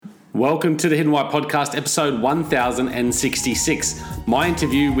Welcome to the Hidden White Podcast, episode 1066. My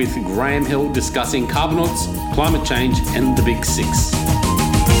interview with Graham Hill discussing Carbonauts, climate change, and the Big Six.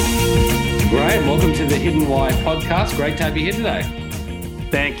 Graham, welcome to the Hidden White Podcast. Great to have you here today.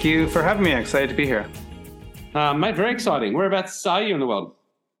 Thank you for having me. I'm excited to be here. Mate, very exciting. Whereabouts are you in the world?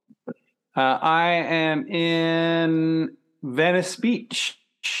 I am in Venice Beach.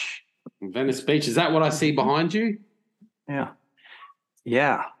 Venice Beach. Is that what I see behind you?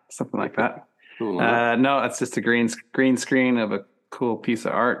 Yeah, something like that. Cool. No, it's just a green screen of a cool piece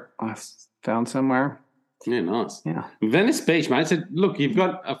of art I found somewhere. Yeah, nice. Yeah. Venice Beach, mate. So, look, you've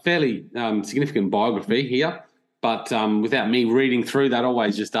got a fairly significant biography here, but without me reading through that, I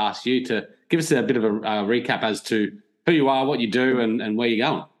always just ask you to give us a bit of a recap as to who you are, what you do, and where you're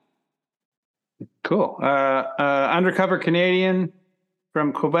going. Cool. Undercover Canadian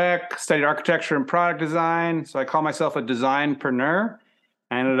from Quebec, studied architecture and product design. So I call myself a designpreneur.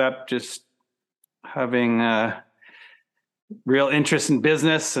 I ended up just having real interest in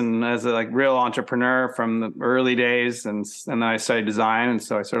business and as a real entrepreneur from the early days. And then I studied design. And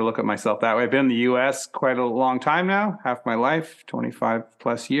so I sort of look at myself that way. I've been in the US quite a long time now, half my life, 25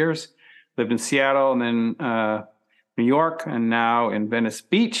 plus years. Lived in Seattle and then New York and now in Venice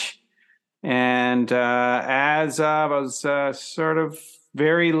Beach. And I was sort of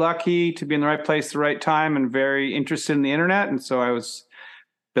very lucky to be in the right place at the right time and very interested in the internet. And so I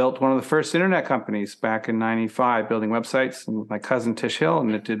built one of the first internet companies back in 95, building websites with my cousin Tish Hill,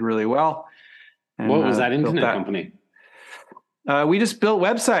 and it did really well. And, what was that internet company? We just built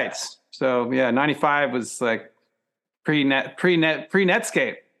websites. So yeah, 95 was like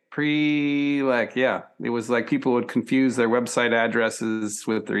pre-Netscape. It was like people would confuse their website addresses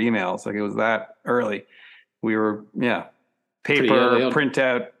with their emails. Like it was that early. We were, paper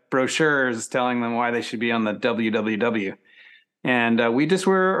printout brochures telling them why they should be on the www. And we just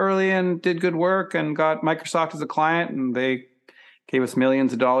were early and did good work and got Microsoft as a client, and they gave us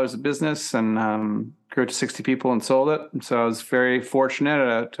millions of dollars of business and grew to 60 people and sold it. And so I was very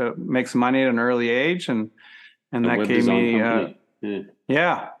fortunate to make some money at an early age, and that gave me gave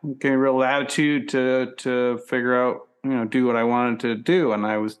me real latitude to figure out, do what I wanted to do. And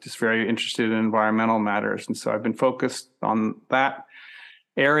I was just very interested in environmental matters. And so I've been focused on that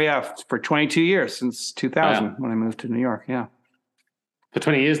area for 22 years, since 2000 when I moved to New York. Yeah. For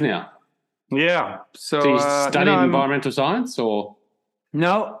 20 years now? Yeah. So you studied environmental science or?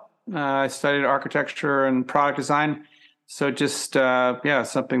 No, I studied architecture and product design. So just,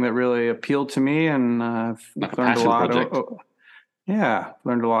 something that really appealed to me, and I've learned a lot.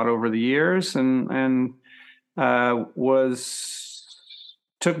 Learned a lot over the years, and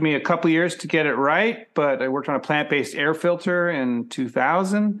took me a couple years to get it right, but I worked on a plant-based air filter in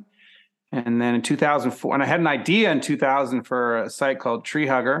 2000. And then in 2004, and I had an idea in 2000 for a site called Tree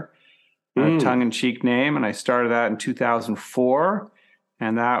Hugger, a tongue-in-cheek name. And I started that in 2004.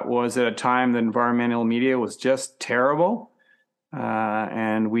 And that was at a time that environmental media was just terrible.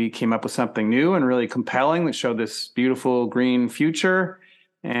 And we came up with something new and really compelling that showed this beautiful green future.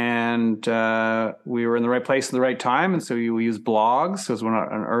 And we were in the right place at the right time. And so we used blogs. So it was an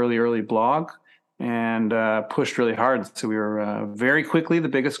early blog. And pushed really hard. So we were very quickly the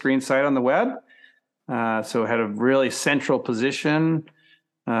biggest green site on the web. So had a really central position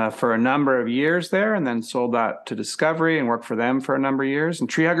for a number of years there, and then sold that to Discovery and worked for them for a number of years. And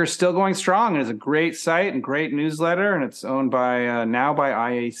Tree Hugger is still going strong. It is a great site and great newsletter, and it's owned by now by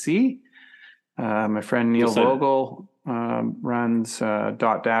IAC. My friend Neil Vogel runs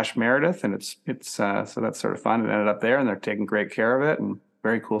Dot Meredith, and it's so that's sort of fun. It ended up there, and they're taking great care of it. And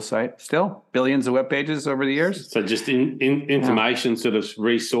very cool site. Still billions of web pages over the years. So just information sort of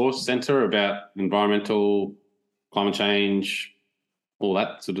resource center about environmental, climate change, all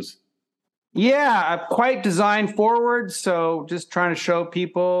that sort of. Yeah, quite design forward. So just trying to show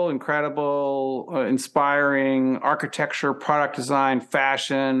people incredible, inspiring architecture, product design,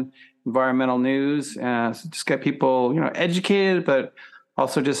 fashion, environmental news. So just get people, educated, but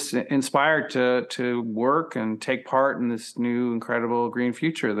also just inspired to work and take part in this new incredible green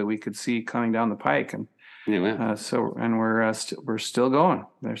future that we could see coming down the pike. And we're still going.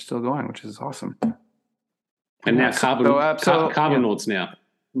 They're still going, which is awesome. And now Carbonauts now.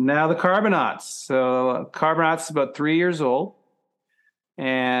 Now the Carbonauts. So Carbonauts is about 3 years old.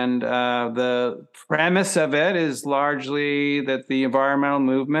 And the premise of it is largely that the environmental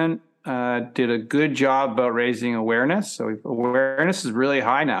movement did a good job about raising awareness. So awareness is really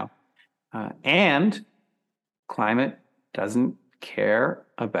high now. And climate doesn't care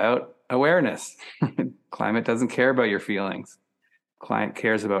about awareness. Climate doesn't care about your feelings. Climate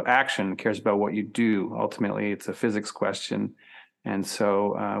cares about action, cares about what you do. Ultimately, it's a physics question. And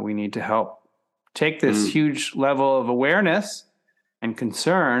so we need to help take this huge level of awareness and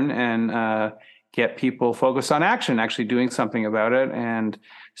concern and get people focused on action, actually doing something about it, and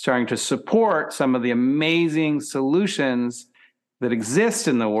starting to support some of the amazing solutions that exist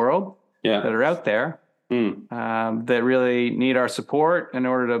in the world that are out there that really need our support in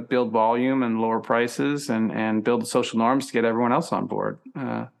order to build volume and lower prices and build the social norms to get everyone else on board.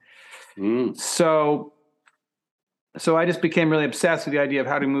 So I just became really obsessed with the idea of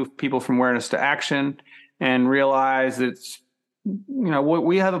how to move people from awareness to action, and realize it's,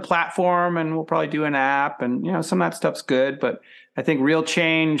 we have a platform and we'll probably do an app, and, some of that stuff's good, but I think real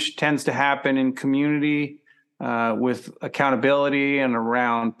change tends to happen in community with accountability and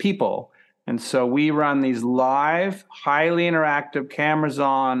around people. And so we run these live, highly interactive, cameras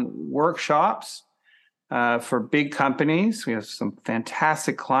on workshops for big companies. We have some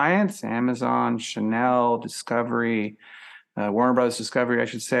fantastic clients: Amazon, Chanel, Discovery, Warner Brothers Discovery, I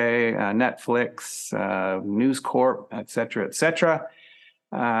should say, Netflix, News Corp, et cetera,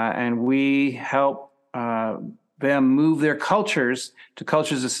 and we help them move their cultures to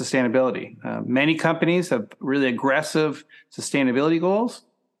cultures of sustainability. Many companies have really aggressive sustainability goals.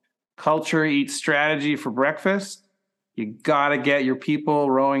 Culture eats strategy for breakfast. You got to get your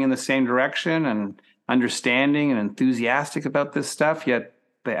people rowing in the same direction and understanding and enthusiastic about this stuff. Yet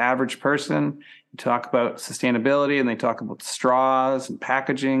the average person, you talk about sustainability and they talk about straws and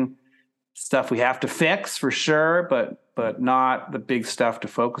packaging, stuff we have to fix for sure, but not the big stuff to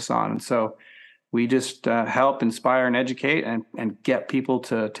focus on. And so we just help inspire and educate and get people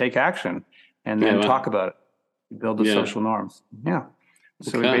to take action and then talk about it, build the social norms. Yeah.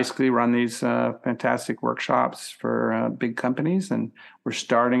 So we basically run these fantastic workshops for big companies, and we're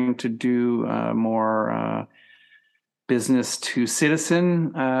starting to do more business to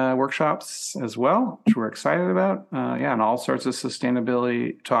citizen workshops as well, which we're excited about. And all sorts of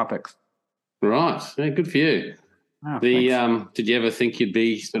sustainability topics. Right. Yeah, good for you. Oh, did you ever think you'd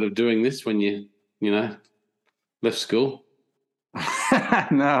be sort of doing this when you left school?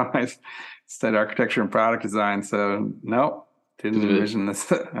 No, I studied architecture and product design, so no. Didn't envision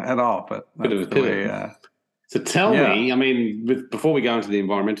this at all, but that's the way. So tell me, before we go into the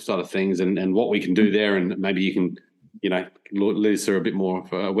environmental side of things and what we can do there, and maybe you can, lead us through a bit more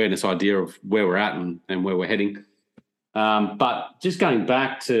of an awareness idea of where we're at and where we're heading. But just going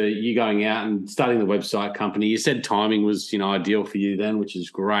back to you going out and starting the website company, you said timing was, ideal for you then, which is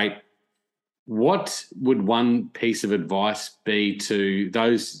great. What would one piece of advice be to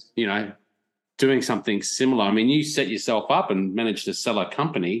those, doing something similar? I mean, you set yourself up and managed to sell a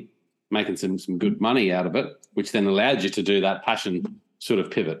company, making some good money out of it, which then allowed you to do that passion sort of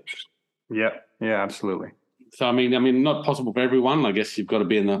pivot. Yeah, absolutely. So, I mean, not possible for everyone. I guess you've got to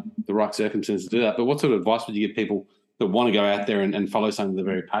be in the right circumstances to do that. But what sort of advice would you give people that want to go out there and follow something they're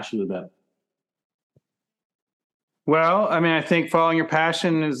very passionate about? Well, I think following your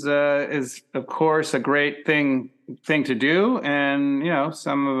passion is of course a great thing to do, and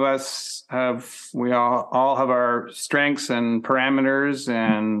some of us we all have our strengths and parameters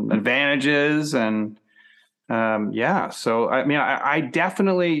and advantages, and So I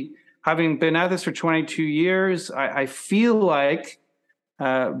definitely, having been at this for 22 years, I feel like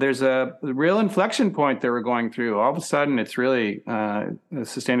there's a real inflection point that we're going through. All of a sudden, it's really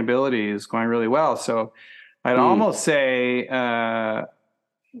sustainability is going really well. So I'd almost say,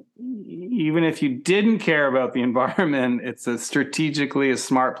 even if you didn't care about the environment, it's strategically a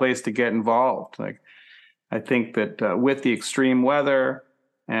smart place to get involved. Like, I think that with the extreme weather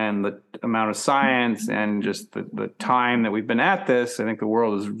and the amount of science and just the time that we've been at this, I think the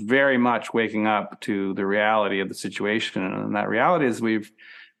world is very much waking up to the reality of the situation. And that reality is we've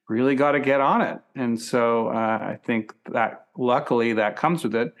really got to get on it. And so I think that luckily that comes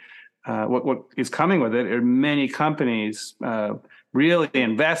with it. What is coming with it are many companies really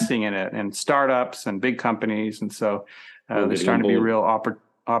investing in it, and startups and big companies. And so there's starting to be real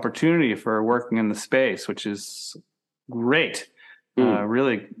opportunity for working in the space, which is great.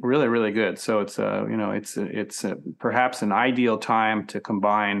 Really, really, really good. So it's it's perhaps an ideal time to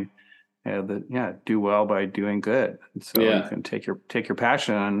combine do well by doing good. And so you can take your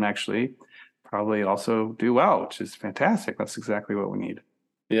passion and actually probably also do well, which is fantastic. That's exactly what we need.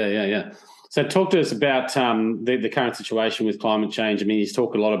 Yeah. So talk to us about the current situation with climate change. I mean, you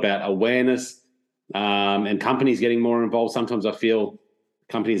talk a lot about awareness and companies getting more involved. Sometimes I feel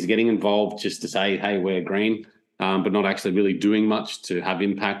companies are getting involved just to say, hey, we're green, but not actually really doing much to have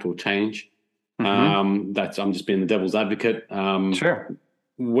impact or change. I'm just being the devil's advocate. Sure.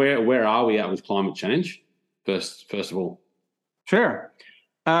 Where are we at with climate change? First of all. Sure.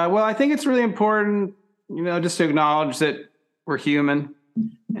 Well, I think it's really important, just to acknowledge that we're human,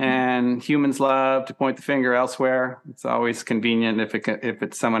 and humans love to point the finger elsewhere. It's always convenient if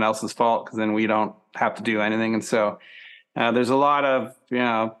it's someone else's fault, because then we don't have to do anything. And so there's a lot of,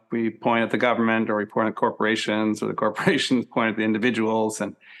 we point at the government, or we point at corporations, or the corporations point at the individuals.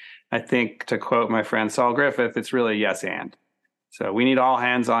 And I think, to quote my friend Saul Griffith, it's really yes and. So we need all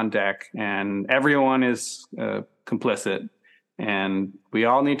hands on deck, and everyone is complicit, and we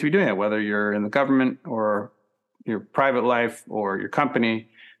all need to be doing it, whether you're in the government or your private life or your company.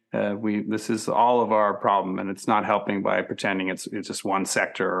 This is all of our problem, and it's not helping by pretending it's just one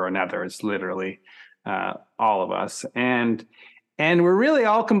sector or another. It's literally all of us, and we're really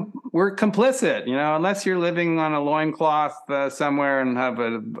all we're complicit. Unless you're living on a loincloth somewhere and have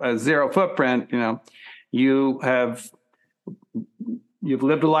a zero footprint, you've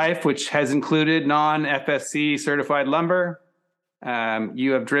lived a life which has included non-FSC certified lumber.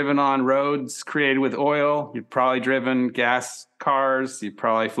 You have driven on roads created with oil. You've probably driven gas cars. You've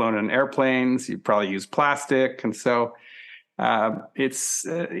probably flown in airplanes. You've probably used plastic. And so it's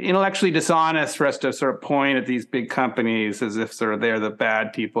intellectually dishonest for us to sort of point at these big companies as if sort of they're the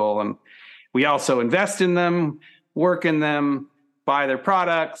bad people. And we also invest in them, work in them, buy their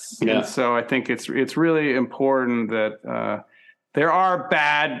products. Yeah. And so I think it's really important that there are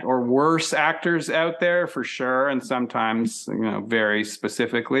bad or worse actors out there for sure, and sometimes very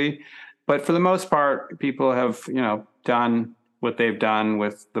specifically, but for the most part, people have done what they've done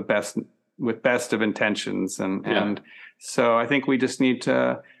with the best of intentions, and so I think we just need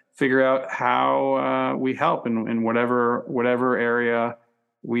to figure out how we help in whatever area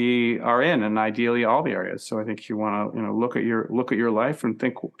we are in, and ideally all the areas. So I think you want to look at your life and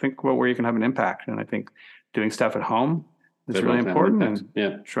think about where you can have an impact, and I think doing stuff at home is really important,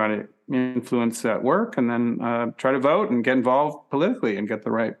 and try to influence at work, and then try to vote and get involved politically and get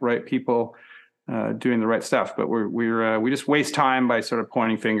the right people doing the right stuff. But we just waste time by sort of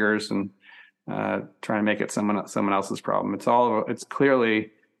pointing fingers and trying to make it someone else's problem. It's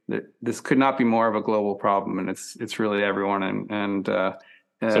clearly that this could not be more of a global problem, and it's really everyone. And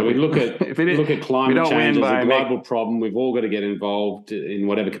so we look at climate change as a global problem. We've all got to get involved in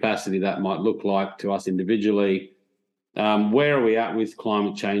whatever capacity that might look like to us individually. Where are we at with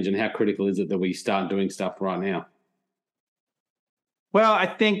climate change, and how critical is it that we start doing stuff right now? Well, I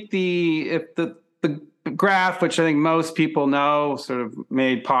think if the graph, which I think most people know, sort of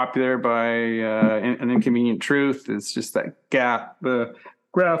made popular by an Inconvenient Truth, is just that gap. The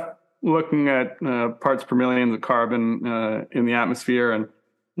graph looking at parts per million of carbon in the atmosphere, and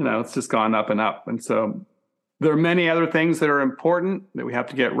it's just gone up and up. And so there are many other things that are important that we have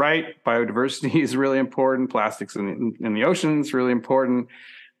to get right. Biodiversity is really important. Plastics in the ocean is really important.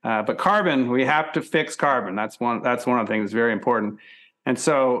 But carbon, we have to fix carbon. That's one of the things that's very important. And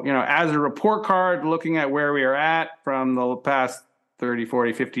so, as a report card, looking at where we are at from the past 30,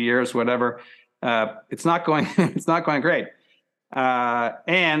 40, 50 years, whatever, it's not going great.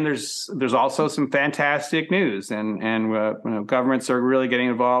 And there's also some fantastic news, and governments are really getting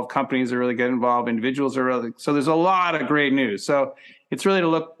involved, companies are really getting involved, individuals are really, so there's a lot of great news. So it's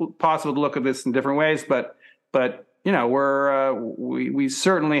really possible to look at this in different ways, but we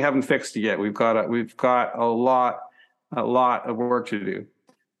certainly haven't fixed it yet. We've got a lot of work to do,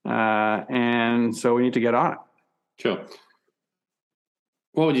 and so we need to get on it. Sure.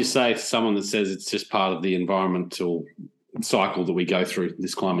 What would you say to someone that says it's just part of the environmental cycle that we go through,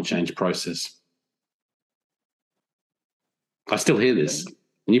 this climate change process? I still hear this,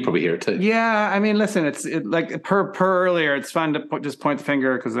 and you probably hear it too. Yeah, I mean, listen, it's like per earlier, it's fun to just point the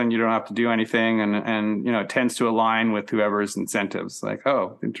finger, because then you don't have to do anything, and it tends to align with whoever's incentives. Like,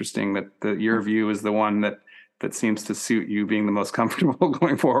 oh, interesting that your view is the one that seems to suit you being the most comfortable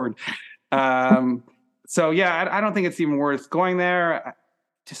going forward. So yeah, I don't think it's even worth going there.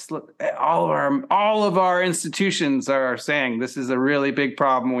 Just look, all of our institutions are saying this is a really big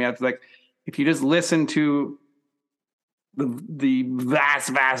problem. We have to, if you just listen to the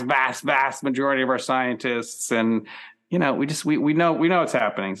vast majority of our scientists, and we know it's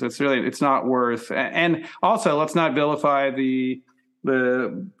happening. So it's not worth. And also, let's not vilify the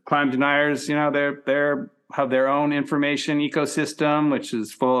climate deniers. They're have their own information ecosystem, which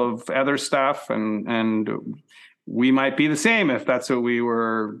is full of other stuff, and we might be the same if that's what we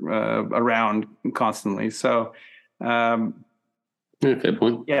were around constantly. So, fair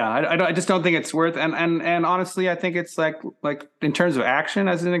point. Yeah, I just don't think it's worth. And honestly, I think it's like in terms of action,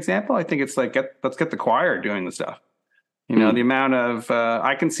 as an example, I think it's like let's get the choir doing the stuff. The amount of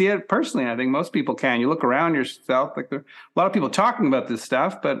I can see it personally. And I think most people can. You look around yourself, there are a lot of people talking about this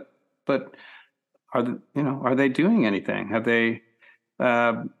stuff, but are they doing anything? Have they?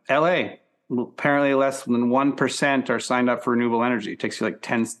 LA. apparently less than 1% are signed up for renewable energy. It takes you like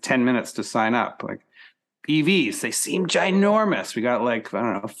 10 minutes to sign up. Like EVs, they seem ginormous. We got like, I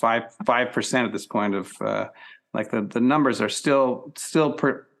don't know, 5% at this point of like the numbers are still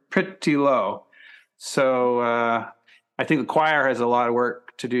pretty low. So I think the choir has a lot of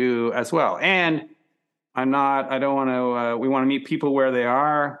work to do as well. And we want to meet people where they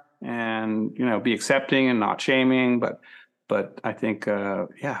are and, be accepting and not shaming. But I think,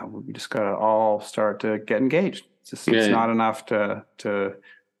 we just got to all start to get engaged. It's not enough to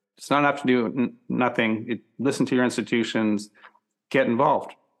do nothing. Listen to your institutions, get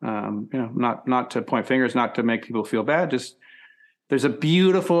involved. Not to point fingers, not to make people feel bad. Just there's a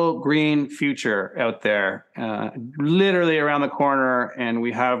beautiful green future out there, literally around the corner, and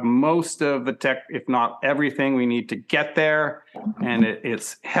we have most of the tech, if not everything, we need to get there. And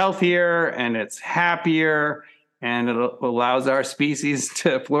it's healthier and it's happier, and it allows our species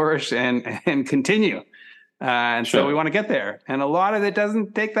to flourish and continue. So we want to get there. And a lot of it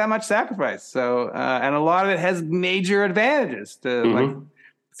doesn't take that much sacrifice. So, and a lot of it has major advantages to like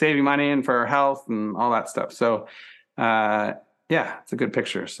saving money and for our health and all that stuff. So, it's a good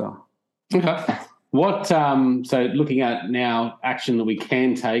picture. So, okay. What, so looking at now action that we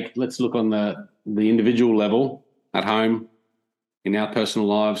can take, let's look on the individual level at home in our personal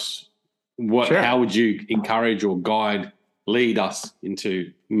lives. How would you encourage or lead us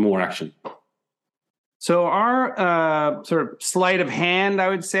into more action? So our sort of sleight of hand, I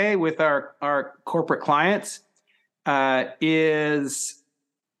would say, with our corporate clients is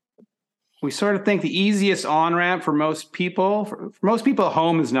we sort of think the easiest on-ramp for most people,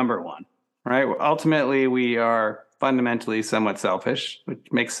 home is number one, right? Ultimately, we are fundamentally somewhat selfish, which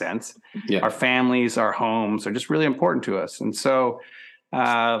makes sense. Yeah. Our families, our homes are just really important to us. And so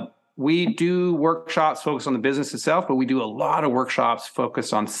we do workshops focused on the business itself, but we do a lot of workshops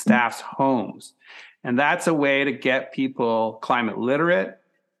focused on staff's homes. And that's a way to get people climate literate,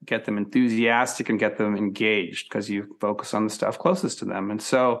 get them enthusiastic, and get them engaged because you focus on the stuff closest to them. And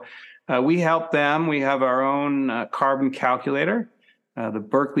so we help them. We have our own carbon calculator.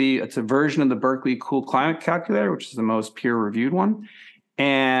 It's a version of the Berkeley Cool Climate Calculator, which is the most peer-reviewed one.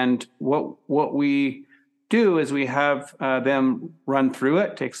 And what we do is we have them run through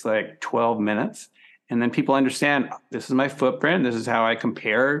it. It takes like 12 minutes. And then people understand, this is my footprint. This is how I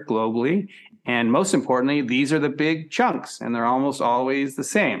compare globally. And most importantly, these are the big chunks, and they're almost always the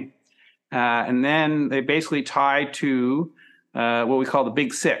same. And then they basically tie to what we call the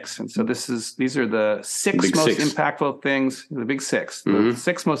big six. And so these are the impactful things, the big six, the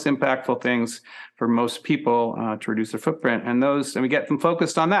six most impactful things for most people to reduce their footprint. And we get them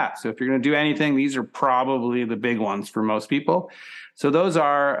focused on that. So if you're going to do anything, these are probably the big ones for most people. So those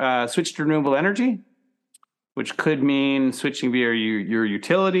are switch to renewable energy, which could mean switching via your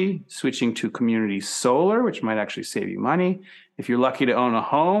utility, switching to community solar, which might actually save you money. If you're lucky to own a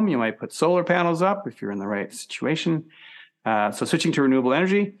home, you might put solar panels up if you're in the right situation. So switching to renewable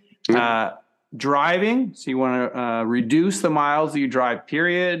energy. Driving, so you want to reduce the miles that you drive,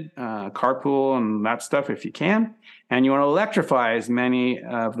 period, carpool and that stuff if you can. And you want to electrify as many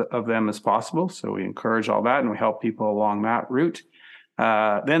of them as possible. So we encourage all that, and we help people along that route.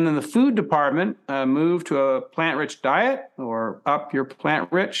 Then in the food department, move to a plant-rich diet or up your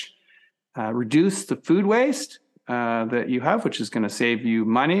plant-rich. Reduce the food waste that you have, which is going to save you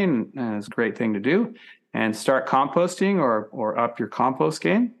money and is a great thing to do. And start composting or up your compost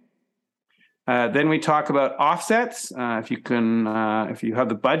game. Then we talk about offsets. If you have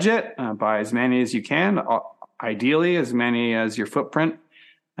the budget, buy as many as you can. Ideally, as many as your footprint,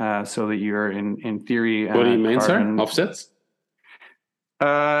 so that you're in theory. What do you mean, sir? Offsets?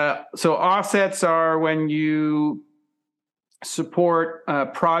 So offsets are when you support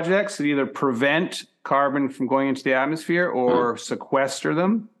projects that either prevent carbon from going into the atmosphere or sequester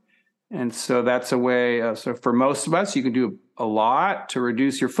them. And so that's a way. So for most of us, you can do a lot to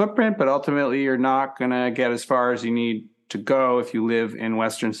reduce your footprint, but ultimately you're not going to get as far as you need to go if you live in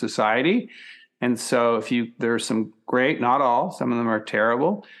Western society. And so there's some great, not all, some of them are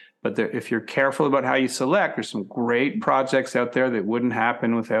terrible, but if you're careful about how you select, there's some great projects out there that wouldn't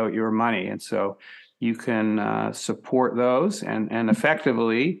happen without your money. And so you can support those and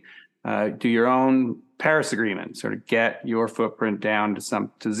effectively do your own Paris Agreement, sort of get your footprint down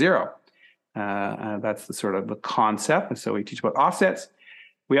to zero. That's the sort of the concept. And so we teach about offsets.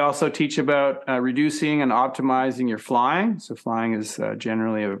 We also teach about reducing and optimizing your flying. So flying is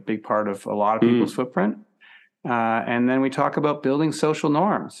generally a big part of a lot of people's footprint. And then we talk about building social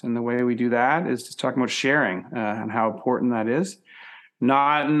norms. And the way we do that is just talking about sharing and how important that is.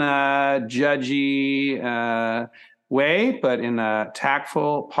 Not in a judgy, way, but in a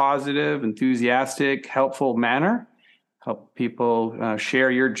tactful, positive, enthusiastic, helpful manner. Help people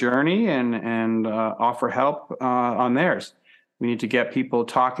share your journey and offer help on theirs. We need to get people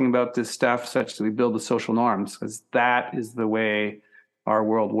talking about this stuff such that we build the social norms, because that is the way our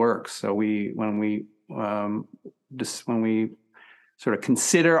world works. So when we sort of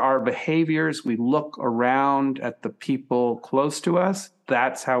consider our behaviors, we look around at the people close to us.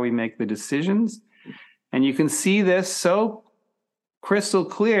 That's how we make the decisions. And you can see this so crystal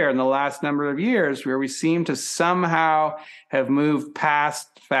clear in the last number of years, where we seem to somehow have moved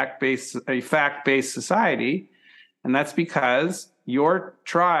past a fact-based society. And that's because your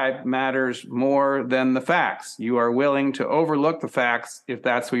tribe matters more than the facts. You are willing to overlook the facts if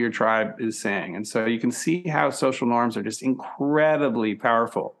that's what your tribe is saying. And so you can see how social norms are just incredibly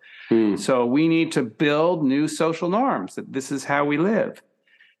powerful. So we need to build new social norms, that this is how we live.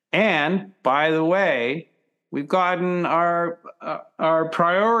 And by the way, we've gotten our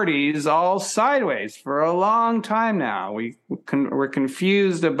priorities all sideways for a long time now. We're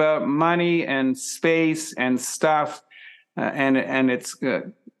confused about money and space and stuff, and its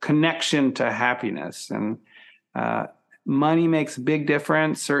connection to happiness. And money makes a big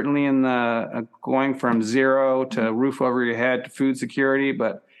difference, certainly in the going from zero to roof over your head to food security.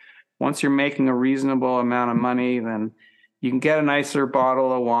 But once you're making a reasonable amount of money, then you can get a nicer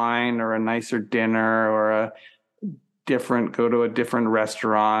bottle of wine or a nicer dinner or go to a different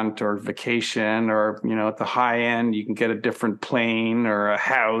restaurant or vacation, or, at the high end, you can get a different plane or a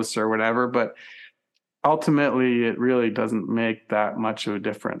house or whatever. But ultimately, it really doesn't make that much of a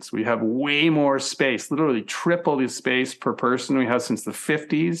difference. We have way more space, literally triple the space per person we have since the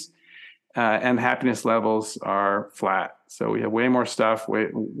 50s. And happiness levels are flat. So we have way more stuff, way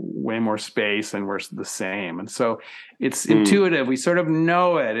more space, and we're the same. And so it's intuitive. We sort of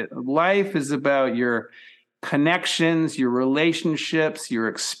know it. Life is about your connections, your relationships, your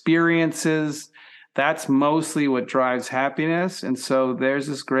experiences. That's mostly what drives happiness. And so there's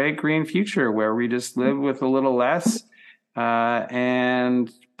this great green future where we just live with a little less,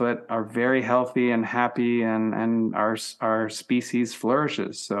 but are very healthy and happy, and our species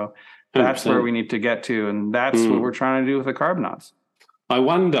flourishes. So that's 100%. where we need to get to, and that's what we're trying to do with the Carbonauts. I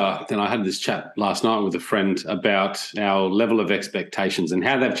wonder, and I had this chat last night with a friend about our level of expectations and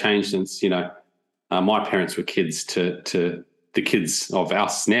how they've changed since, my parents were kids to the kids of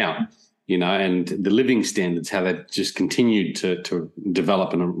us now, and the living standards, how they've just continued to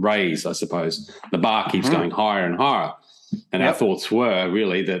develop and raise, I suppose. The bar keeps going higher and higher. And our thoughts were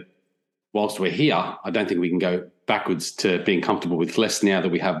really that whilst we're here, I don't think we can go backwards to being comfortable with less now that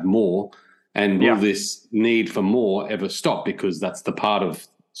we have more. And will this need for more ever stop? Because that's the part of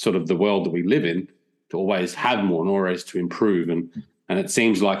sort of the world that we live in, to always have more and always to improve. And it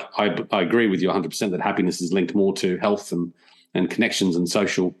seems like I agree with you 100% that happiness is linked more to health and connections and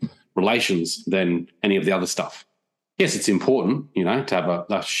social relations than any of the other stuff. Yes, it's important, to have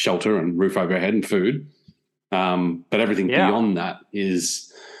a shelter and roof over our head and food. But everything beyond that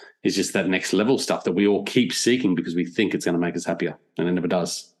is just that next level stuff that we all keep seeking because we think it's going to make us happier, and it never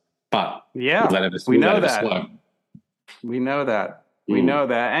does. But we know that. We know that. We know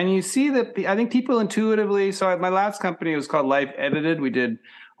that. And you see that I think people intuitively, so at my last company, it was called Life Edited. We did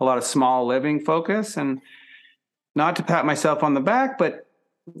a lot of small living focus, and not to pat myself on the back, but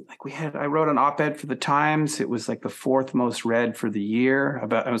I wrote an op-ed for the Times. It was like the 4th most read for the year.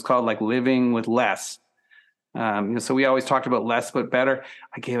 It was called living with less. So we always talked about less but better.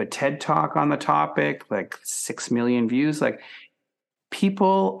 I gave a TED talk on the topic, 6 million views.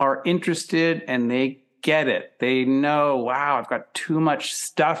 People are interested and they get it. They know, wow, I've got too much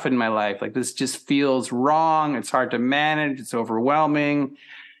stuff in my life. This just feels wrong. It's hard to manage. It's overwhelming.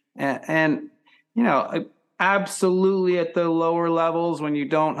 And absolutely at the lower levels, when you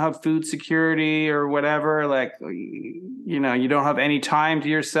don't have food security or whatever, you don't have any time to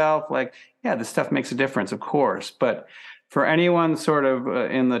yourself, this stuff makes a difference, of course. But for anyone sort of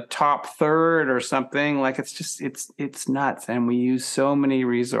in the top third or something, it's nuts. And we use so many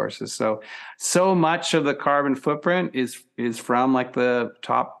resources. So much of the carbon footprint is from the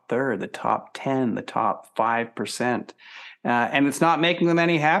top third, the top 10, the top 5%. And it's not making them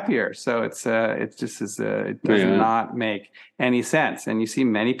any happier. So it does not make any sense. And you see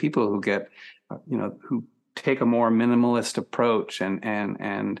many people who get, who take a more minimalist approach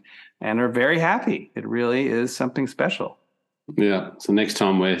and are very happy. It really is something special. Yeah. So next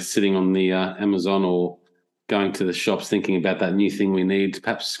time we're sitting on the Amazon or going to the shops thinking about that new thing we need,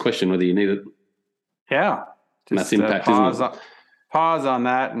 perhaps question whether you need it. Yeah. That's impact, isn't it? Pause on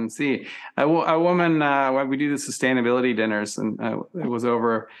that and see. A woman, we do the sustainability dinners, and it was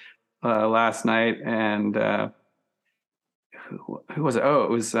over last night, and who was it? Oh, it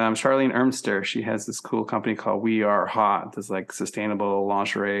was Charlene Ermster. She has this cool company called We Are Hot. There's like sustainable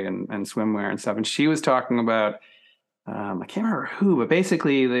lingerie and swimwear and stuff. And she was talking about, I can't remember who, but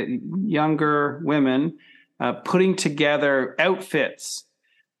basically the younger women putting together outfits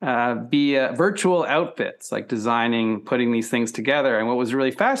via virtual outfits, like putting these things together. And what was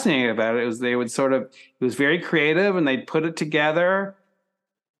really fascinating about it was they would it was very creative and they'd put it together,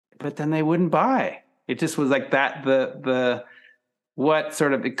 but then they wouldn't buy. It just was like that, it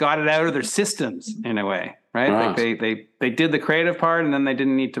got it out of their systems in a way, right? Like they did the creative part and then they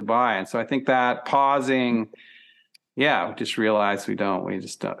didn't need to buy. And so I think that pausing, we just realized we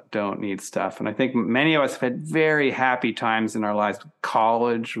just don't need stuff. And I think many of us have had very happy times in our lives,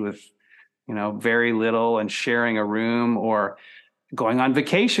 college with, very little and sharing a room, or going on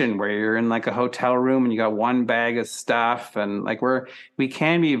vacation where you're in like a hotel room and you got one bag of stuff. And like we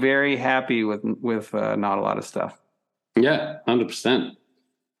can be very happy with not a lot of stuff. Yeah, 100%.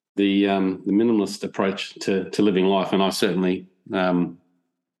 The minimalist approach to living life. And I certainly,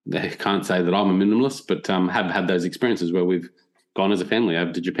 I can't say that I'm a minimalist, but have had those experiences where we've gone as a family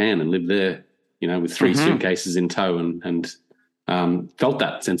over to Japan and lived there, with 3 suitcases in tow, and felt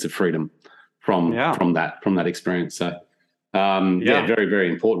that sense of freedom from that experience. So very, very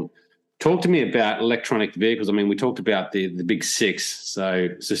important. Talk to me about electronic vehicles. I mean, we talked about the big 6, so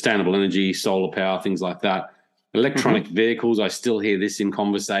sustainable energy, solar power, things like that. Electronic vehicles, I still hear this in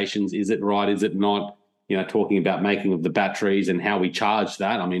conversations. Is it right? Is it not? Talking about making of the batteries and how we charge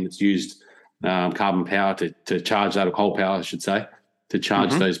that. I mean, it's used carbon power to charge that, or coal power, I should say, to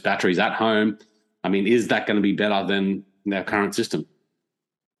charge those batteries at home. I mean, is that going to be better than our current system?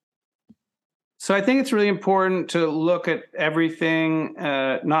 So I think it's really important to look at everything,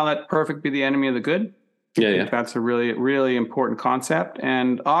 not let perfect be the enemy of the good. I think that's a really, really important concept.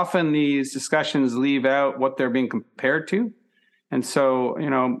 And often these discussions leave out what they're being compared to. And so,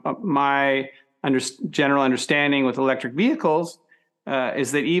 my general understanding with electric vehicles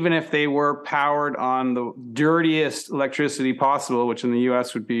is that even if they were powered on the dirtiest electricity possible, which in the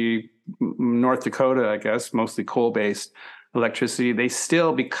US would be North Dakota, I guess, mostly coal-based electricity, they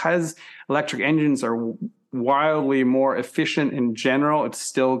still, because electric engines are wildly more efficient in general, it's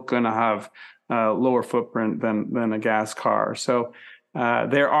still going to have lower footprint than a gas car. So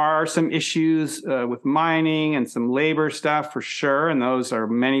there are some issues with mining and some labor stuff for sure, and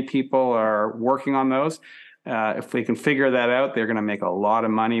many people are working on those. If they can figure that out, they're going to make a lot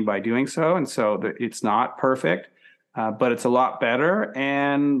of money by doing so, and so it's not perfect, but it's a lot better.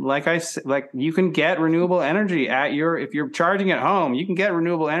 And like I said, you can get renewable energy if you're charging at home, you can get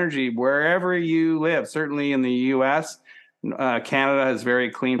renewable energy wherever you live. Certainly in the U.S. Canada has very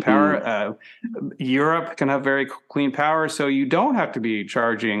clean power. Europe can have very clean power, so you don't have to be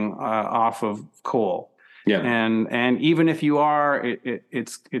charging off of coal. Yeah, and even if you are,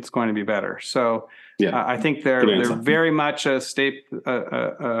 it's going to be better. So I think they're very much a state.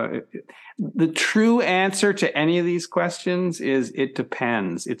 The true answer to any of these questions is it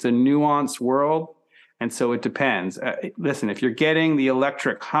depends. It's a nuanced world, and so it depends. Listen, if you're getting the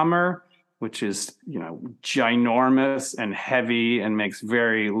electric Hummer, which is, ginormous and heavy and makes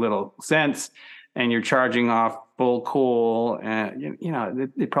very little sense, and you're charging off full coal,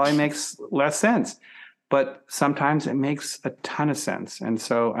 it probably makes less sense. But sometimes it makes a ton of sense. And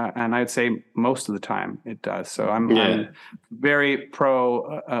so, and I'd say most of the time it does. So I'm very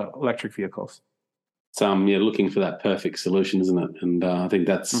pro electric vehicles. So looking for that perfect solution, isn't it? And I think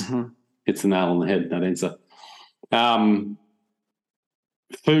that's, hits the nail on the head, that answer.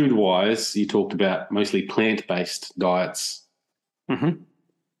 Food-wise, you talked about mostly plant-based diets,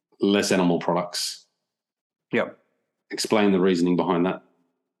 less animal products. Yep. Explain the reasoning behind that.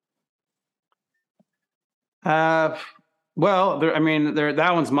 Well,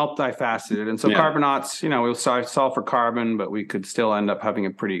 that one's multifaceted. And so Carbonauts, we'll solve for carbon, but we could still end up having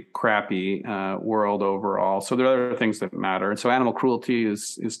a pretty crappy world overall. So there are other things that matter. And so animal cruelty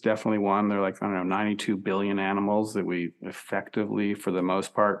is definitely one. There are 92 billion animals that we effectively, for the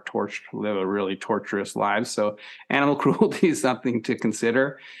most part, live a really torturous lives. So animal cruelty is something to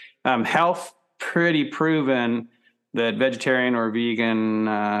consider. Health, pretty proven that vegetarian or vegan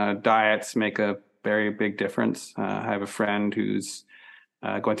diets make a very big difference. I have a friend who's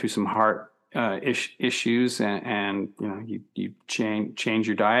going through some heart issues, and you change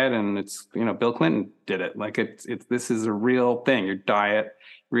your diet, and it's Bill Clinton did it. Like this is a real thing. Your diet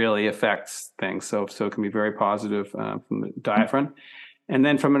really affects things, so it can be very positive from the diet front. And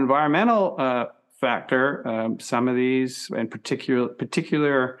then from an environmental factor, some of these, in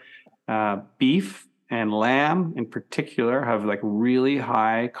particular beef and lamb in particular have like really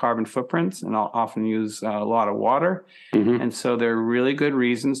high carbon footprints and often use a lot of water. Mm-hmm. And so they're really good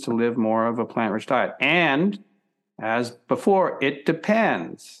reasons to live more of a plant-rich diet. And as before, it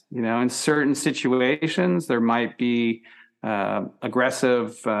depends. In certain situations, there might be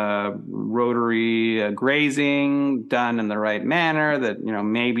aggressive rotary grazing done in the right manner that,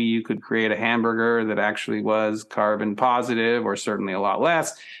 maybe you could create a hamburger that actually was carbon positive or certainly a lot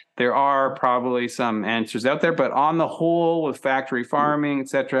less. There are probably some answers out there, but on the whole, with factory farming, et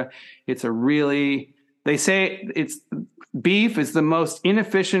cetera, they say beef is the most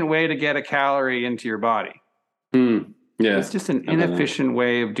inefficient way to get a calorie into your body. Yeah. It's just an inefficient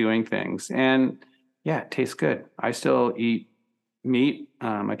way of doing things. And yeah, it tastes good. I still eat meat.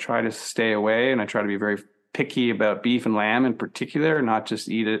 I try to stay away, and I try to be very picky about beef and lamb in particular, not just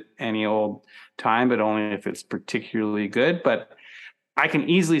eat it any old time, but only if it's particularly good. But I can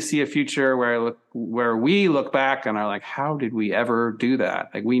easily see a future where we look back and are like, how did we ever do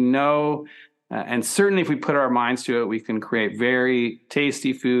that? Like, we know, and certainly if we put our minds to it, we can create very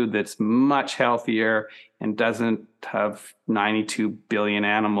tasty food that's much healthier and doesn't have 92 billion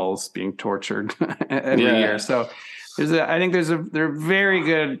animals being tortured every year. So I think there are very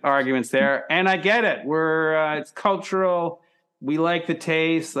good arguments there, and I get it. It's cultural. We like the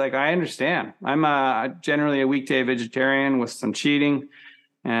taste. Like, I understand. I'm generally a weekday vegetarian with some cheating,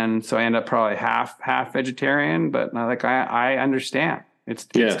 and so I end up probably half vegetarian. But like, I understand. It's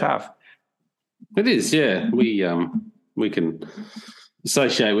tough. It is, yeah. We can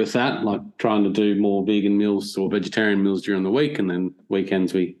associate with that, like trying to do more vegan meals or vegetarian meals during the week, and then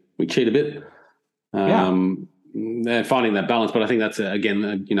weekends we cheat a bit. Finding that balance, but I think that's a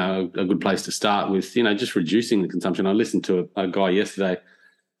good place to start with. Just reducing the consumption. I listened to a guy yesterday,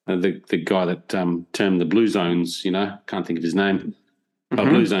 the guy that termed the blue zones. Can't think of his name, but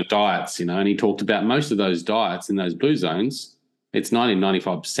blue zone diets. And he talked about most of those diets in those blue zones. It's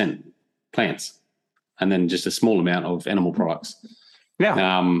 95% plants, and then just a small amount of animal products.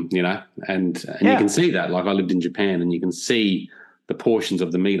 Yeah. And you can see that. Like, I lived in Japan, and you can see the portions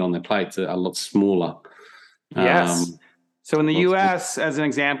of the meat on their plates are a lot smaller. Yes. So in the U.S., as an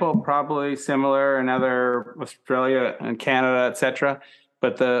example, probably similar in other Australia and Canada, et cetera.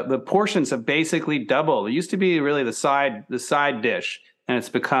 But the portions have basically doubled. It used to be really the side dish, and it's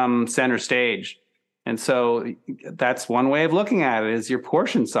become center stage. And so that's one way of looking at it, is your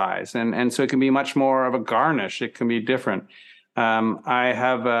portion size. And so it can be much more of a garnish. It can be different. I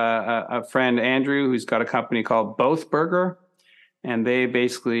have a friend, Andrew, who's got a company called Both Burger, and they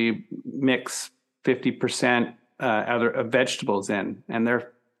basically mix 50% other vegetables in, and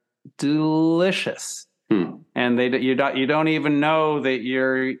they're delicious. And you don't even know that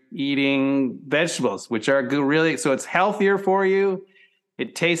you're eating vegetables, which are good, really. So it's healthier for you.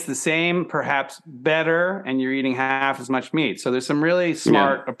 It tastes the same, perhaps better, and you're eating half as much meat. So there's some really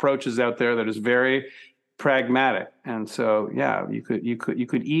smart approaches out there that is very pragmatic. And so, you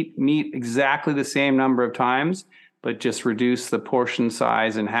could eat meat exactly the same number of times, but just reduce the portion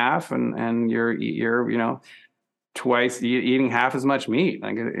size in half, and you're twice eating half as much meat.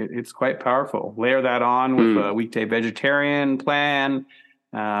 Like, it's quite powerful. Layer that on with a weekday vegetarian plan,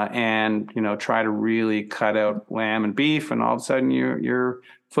 and try to really cut out lamb and beef, and all of a sudden your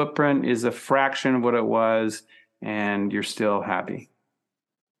footprint is a fraction of what it was, and you're still happy.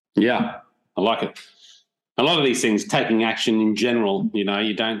 Yeah, I like it. A lot of these things, taking action in general, you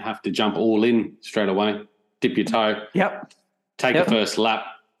don't have to jump all in straight away. Dip your toe. Yep. Take the first lap,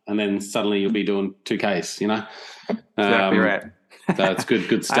 and then suddenly you'll be doing 2Ks. Exactly right. That's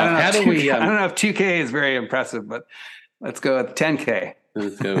good stuff. I don't know if 2K is very impressive, but let's go with 10K.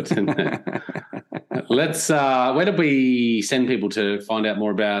 Let's go with 10K. Where do we send people to find out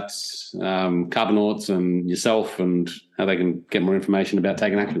more about Carbonauts and yourself, and how they can get more information about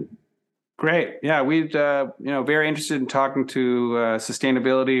taking action? Great. Yeah, we'd very interested in talking to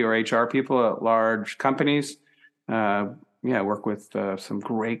sustainability or HR people at large companies. Work with some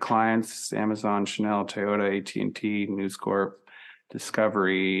great clients: Amazon, Chanel, Toyota, AT&T, News Corp,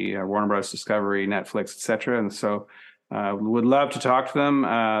 Discovery, Warner Bros. Discovery, Netflix, etc. And so would love to talk to them.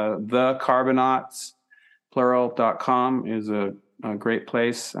 The Carbonauts, plural.com is a great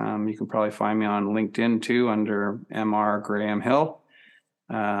place. You can probably find me on LinkedIn too, under MR Graham Hill.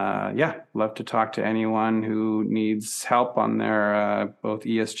 Love to talk to anyone who needs help on their both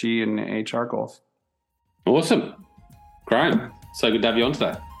ESG and HR goals. Awesome. Great. So good to have you on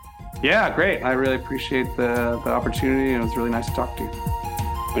today. Yeah, great. I really appreciate the opportunity, and it was really nice to talk to you.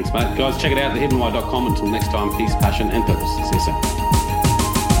 Thanks, mate. Guys, check it out, thehiddenwhy.com. Until next time, peace, passion, and purpose. See you soon.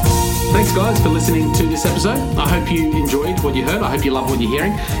 Thanks, guys, for listening to this episode. I hope you enjoyed what you heard. I hope you love what you're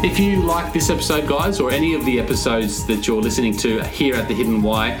hearing. If you like this episode, guys, or any of the episodes that you're listening to here at The Hidden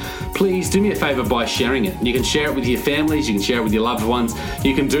Why, please do me a favor by sharing it. You can share it with your families. You can share it with your loved ones.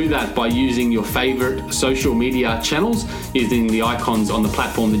 You can do that by using your favorite social media channels, using the icons on the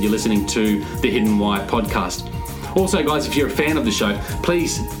platform that you're listening to The Hidden Why podcast. Also, guys, if you're a fan of the show,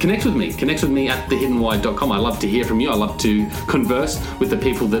 please connect with me. Connect with me at thehiddenwhy.com. I love to hear from you. I love to converse with the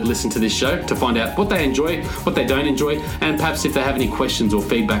people that listen to this show to find out what they enjoy, what they don't enjoy, and perhaps if they have any questions or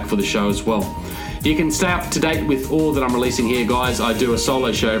feedback for the show as well. You can stay up to date with all that I'm releasing here, guys. I do a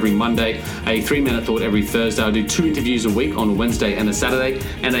solo show every Monday, a 3-minute thought every Thursday. I do 2 interviews a week on a Wednesday and a Saturday,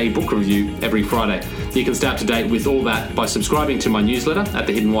 and a book review every Friday. You can stay up to date with all that by subscribing to my newsletter at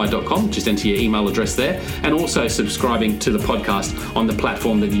thehiddenwhy.com. Just enter your email address there, and also subscribing to the podcast on the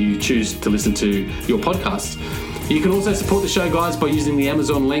platform that you choose to listen to your podcasts. You can also support the show, guys, by using the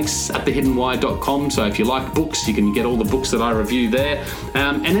Amazon links at thehiddenwhy.com. So if you like books, you can get all the books that I review there,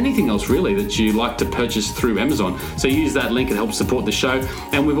 and anything else really that you like to purchase through Amazon. So use that link, it helps support the show.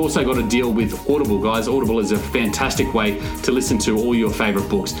 And we've also got a deal with Audible, guys. Audible is a fantastic way to listen to all your favorite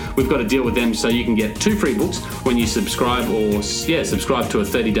books. We've got a deal with them so you can get 2 free books when you subscribe subscribe to a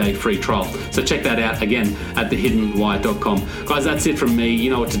 30-day free trial. So check that out again at thehiddenwhy.com. Guys, that's it from me.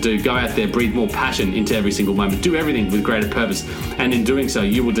 You know what to do. Go out there, breathe more passion into every single moment. Do everything with greater purpose, and in doing so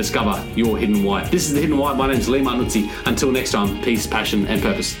you will discover your hidden why. This is The Hidden Why. My name is Lee Martinuzzi. Until next time, peace, passion and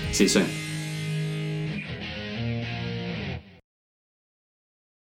purpose. See you soon.